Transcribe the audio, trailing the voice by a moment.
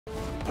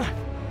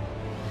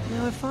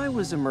Now, if I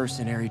was a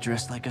mercenary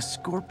dressed like a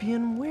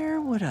scorpion,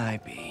 where would I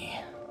be?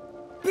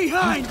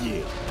 Behind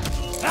you!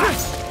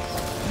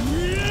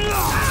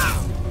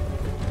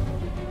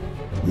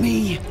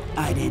 Me,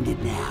 I'd end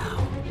it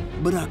now.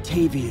 But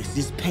Octavius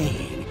is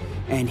paying,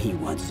 and he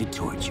wants to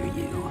torture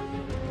you.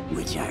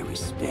 Which I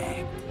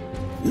respect.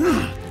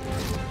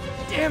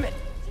 Damn it!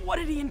 What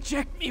did he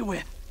inject me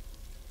with?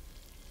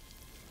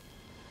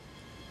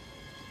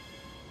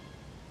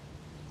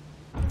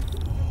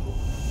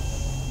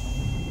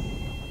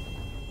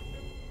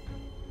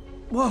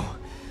 Whoa!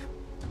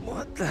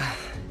 What the...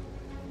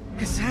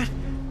 Is that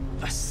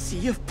a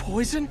sea of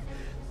poison?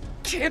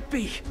 Can't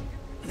be!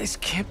 This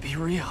can't be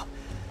real.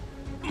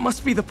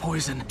 Must be the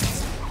poison.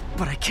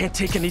 But I can't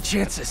take any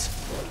chances.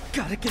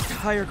 Gotta get to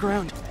higher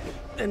ground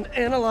and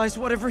analyze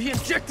whatever he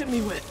injected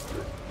me with.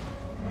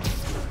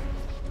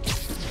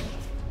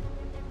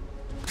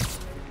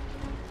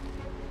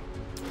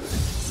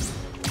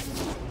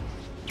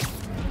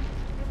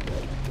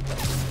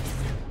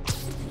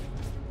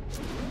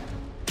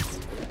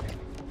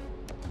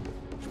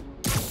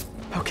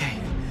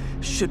 Okay,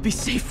 should be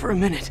safe for a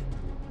minute.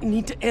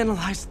 Need to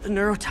analyze the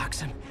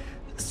neurotoxin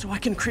so I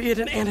can create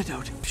an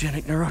antidote.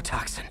 Genic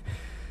neurotoxin.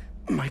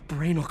 My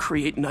brain will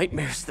create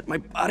nightmares that my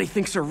body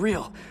thinks are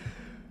real.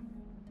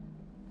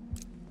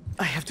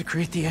 I have to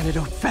create the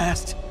antidote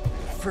fast.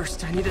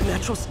 First, I need a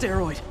natural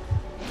steroid.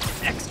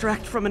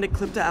 Extract from an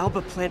Eclipta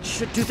alba plant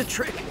should do the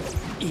trick.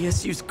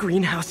 ESU's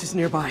greenhouse is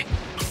nearby.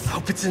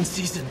 Hope it's in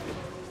season.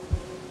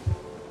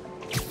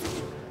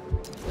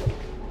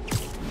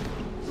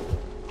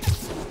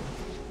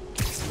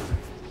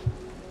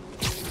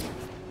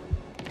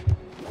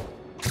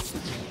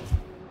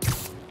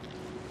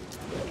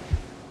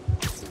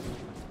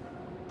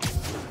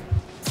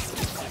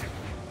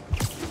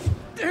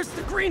 There's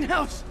the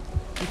greenhouse!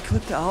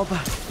 Eclipta alba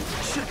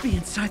should be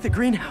inside the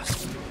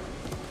greenhouse.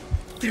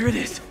 There it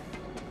is.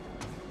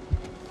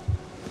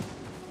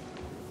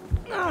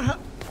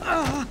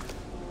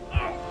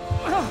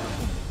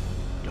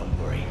 Don't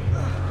worry.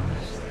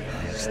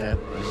 Is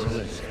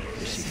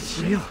It's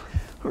real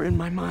or in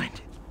my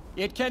mind?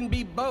 It can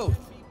be both.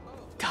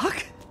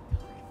 Doc?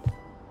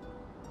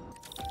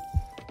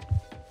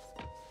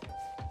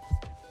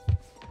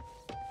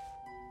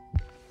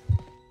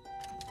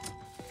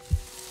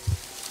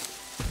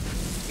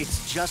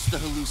 It's just the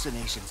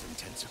hallucinations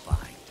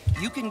intensifying.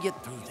 You can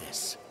get through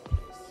this.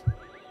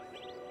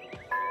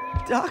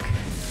 Doc?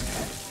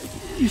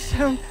 You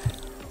sound...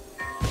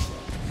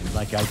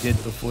 Like I did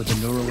before the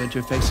neural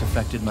interface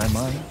affected my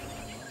mind?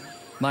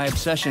 My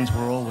obsessions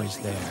were always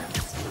there,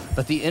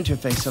 but the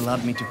interface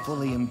allowed me to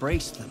fully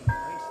embrace them. I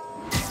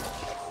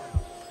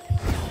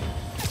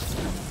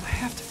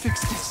have to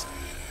fix this.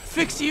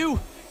 Fix you!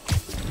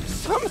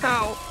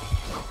 Somehow!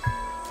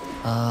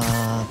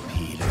 Ah,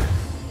 Peter.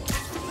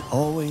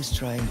 Always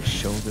trying to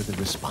shoulder the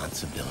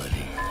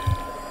responsibility,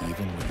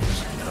 even when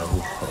there's no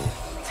hope.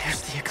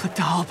 There's the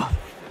Eclipta alba.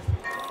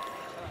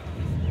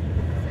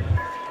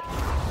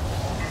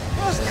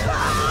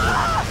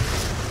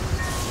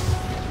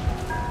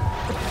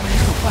 The plan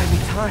will buy me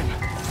time,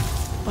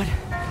 but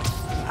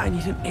I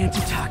need an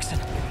antitoxin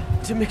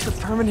to mix a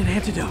permanent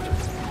antidote.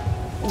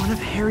 One of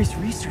Harry's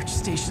research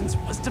stations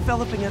was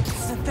developing a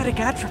synthetic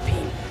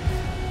atropine.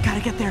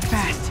 Gotta get there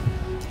fast.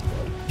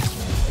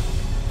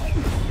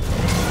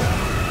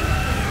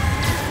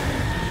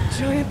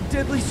 Giant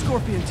deadly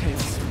scorpion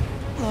tails.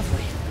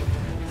 Lovely.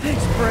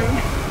 Thanks,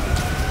 brain.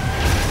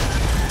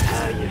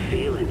 How you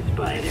feeling,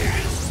 Spider?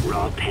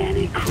 Raw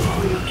panic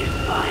crawling just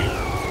fine.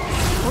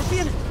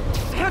 Scorpion?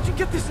 How'd you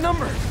get this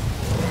number?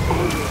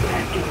 Always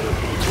asking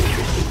those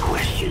interesting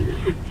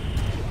questions.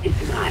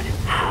 It's not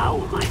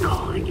how am I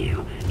calling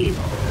you, it's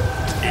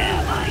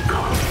am I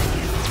calling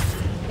you?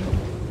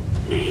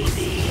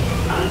 Maybe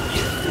I'm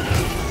just the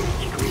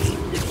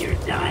screams of your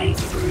dying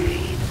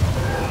brain.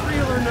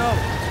 Real or no?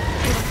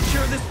 Let's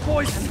cure this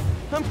poison.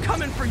 I'm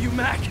coming for you,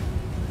 Mac.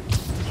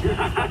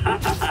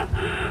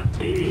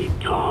 Big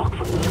talk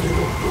from the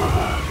little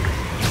bug.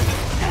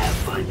 Have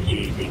fun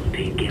chasing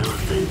pink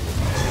elephants.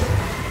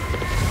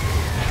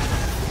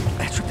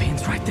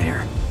 Atropine's right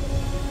there.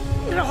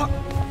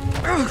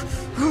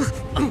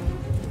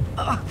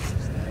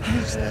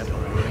 Is that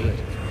right?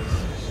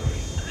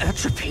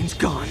 Atropine's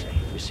gone.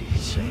 Is he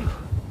safe?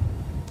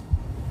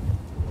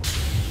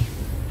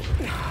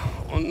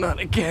 Oh, not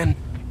again.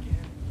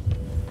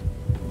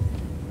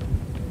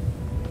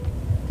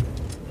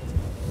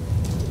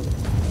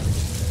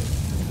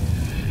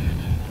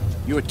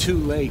 You're too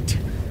late.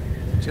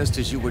 Just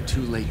as you were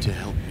too late to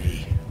help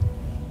me.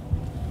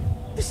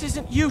 This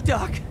isn't you,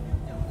 Doc.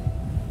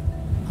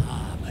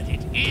 Ah, but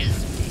it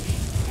is me.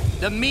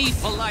 The me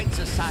polite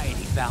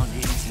society found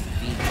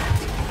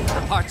inconvenient.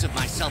 The parts of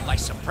myself I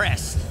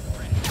suppressed.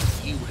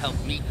 You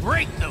helped me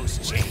break those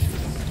chains.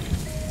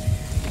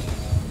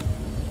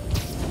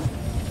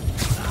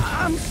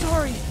 I'm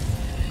sorry.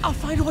 I'll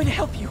find a way to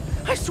help you.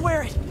 I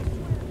swear it.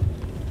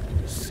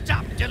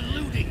 Stop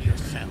deluding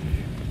yourself.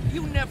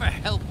 You never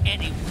help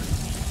anyone.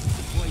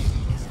 The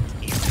poison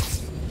isn't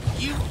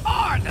it. You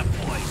are the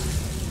poison.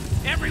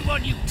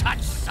 Everyone you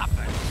touch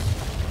suffers.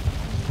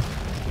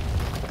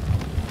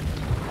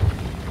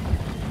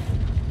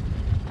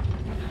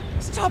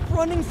 Stop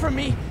running from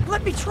me!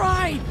 Let me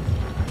try!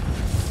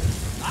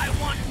 I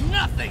want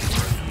nothing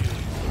from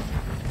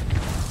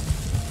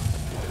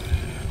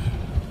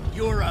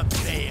you. You're a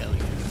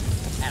failure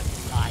at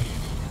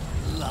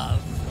life,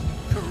 love,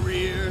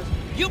 career.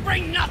 You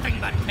bring nothing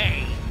but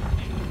pain.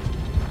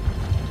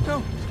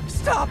 No,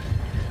 stop!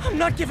 I'm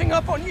not giving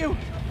up on you!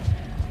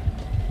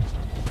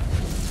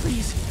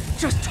 Please,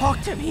 just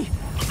talk to me.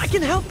 I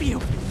can help you.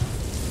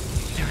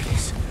 There it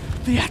is.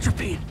 The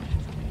atropine.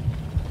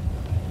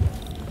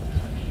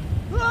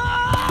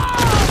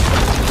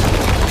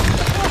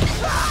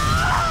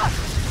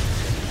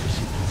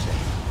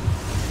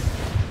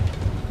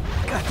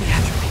 Got the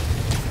atropine.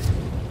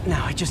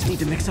 Now I just need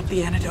to mix up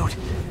the antidote.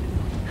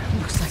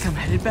 Looks like I'm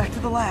headed back to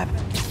the lab.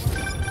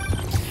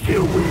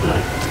 Still with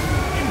us?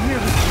 I'm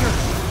nearly sure.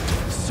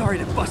 Sorry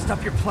to bust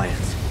up your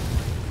plans.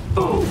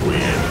 Oh,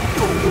 well,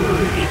 don't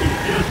worry.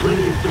 There are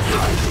plenty of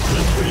surprises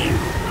left for you.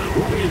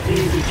 We're gonna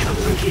see each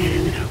other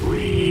again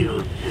real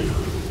soon.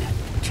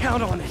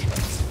 Count on it.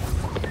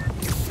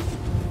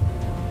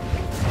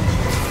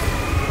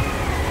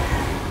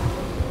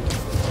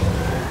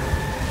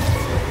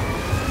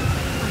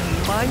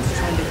 Mine's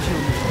trying to kill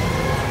me.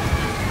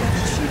 That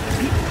cheap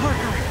Pete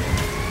Parker.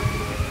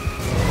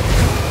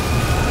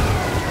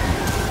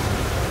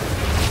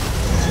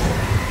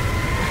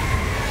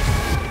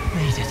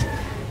 Made it.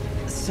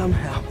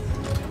 Somehow.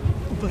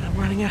 But I'm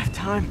running out of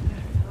time.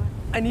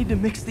 I need to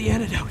mix the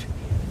antidote.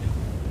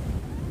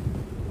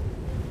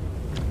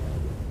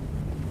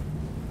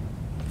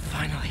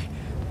 Finally,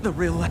 the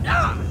real weapon.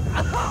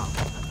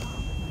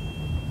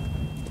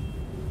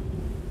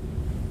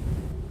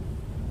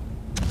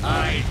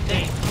 I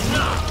think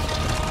not.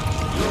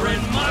 You're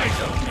in my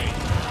domain.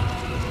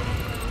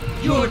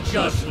 You're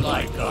just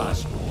like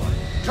Osborn,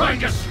 trying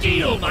to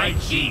steal my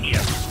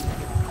genius.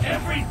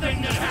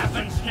 Everything that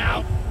happens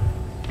now.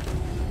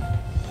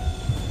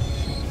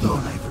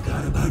 Thought I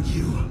forgot about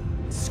you.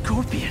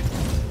 Scorpion,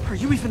 are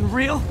you even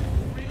real?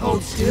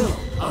 Hold still.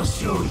 I'll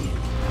show you.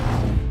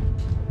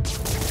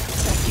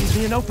 That gave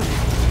me an opening.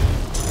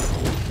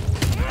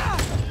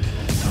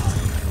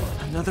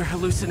 Another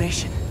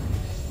hallucination.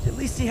 At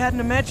least he had an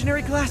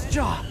imaginary glass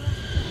jaw.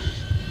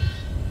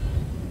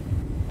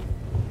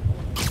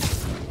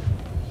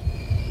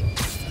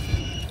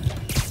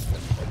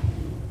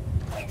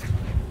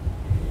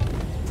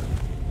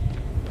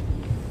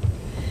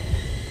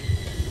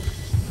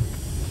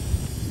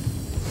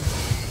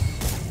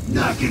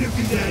 Not gonna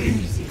be that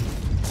easy.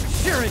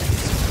 Sure it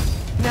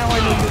is. Now I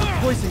know you're the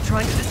poison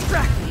trying to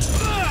distract me.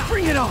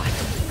 Bring it on.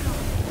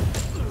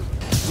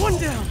 One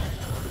down.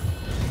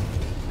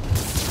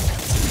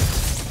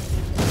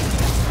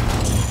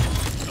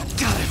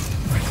 Got it.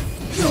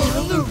 You're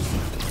a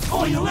loser.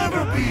 All you'll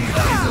ever be is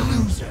a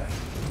loser.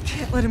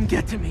 Can't let him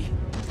get to me.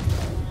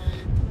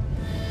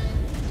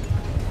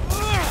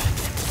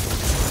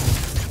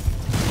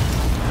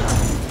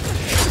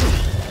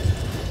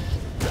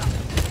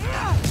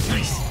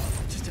 Nice.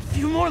 Just a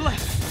few more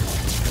left.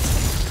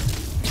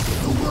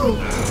 The world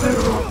is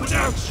better off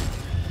without you.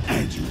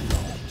 And you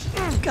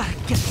won't. Gotta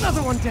get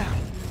another one down.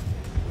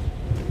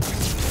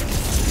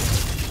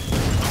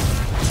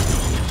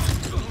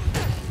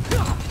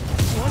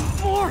 One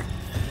more.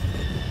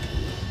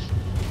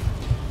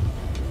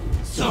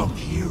 Some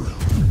hero.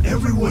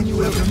 Everyone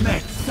you ever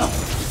met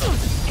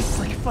suffers. It's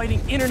like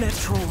fighting internet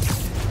trolls.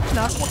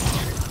 Not one.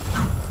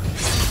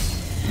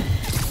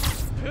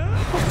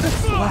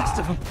 That's the last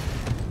of them.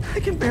 I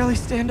can barely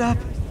stand up.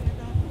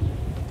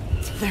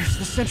 There's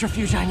the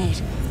centrifuge I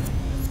need.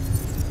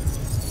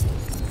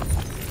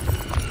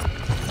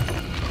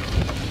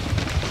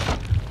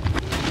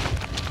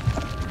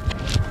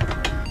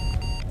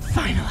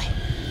 Finally.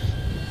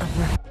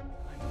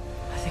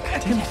 I think I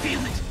can feel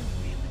it.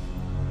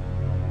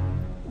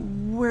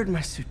 Where'd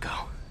my suit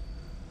go?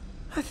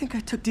 I think I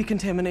took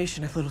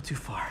decontamination a little too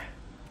far.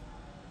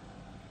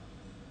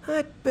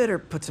 I'd better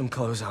put some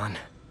clothes on.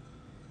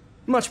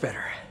 Much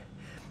better.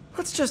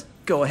 Let's just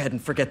go ahead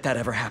and forget that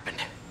ever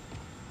happened.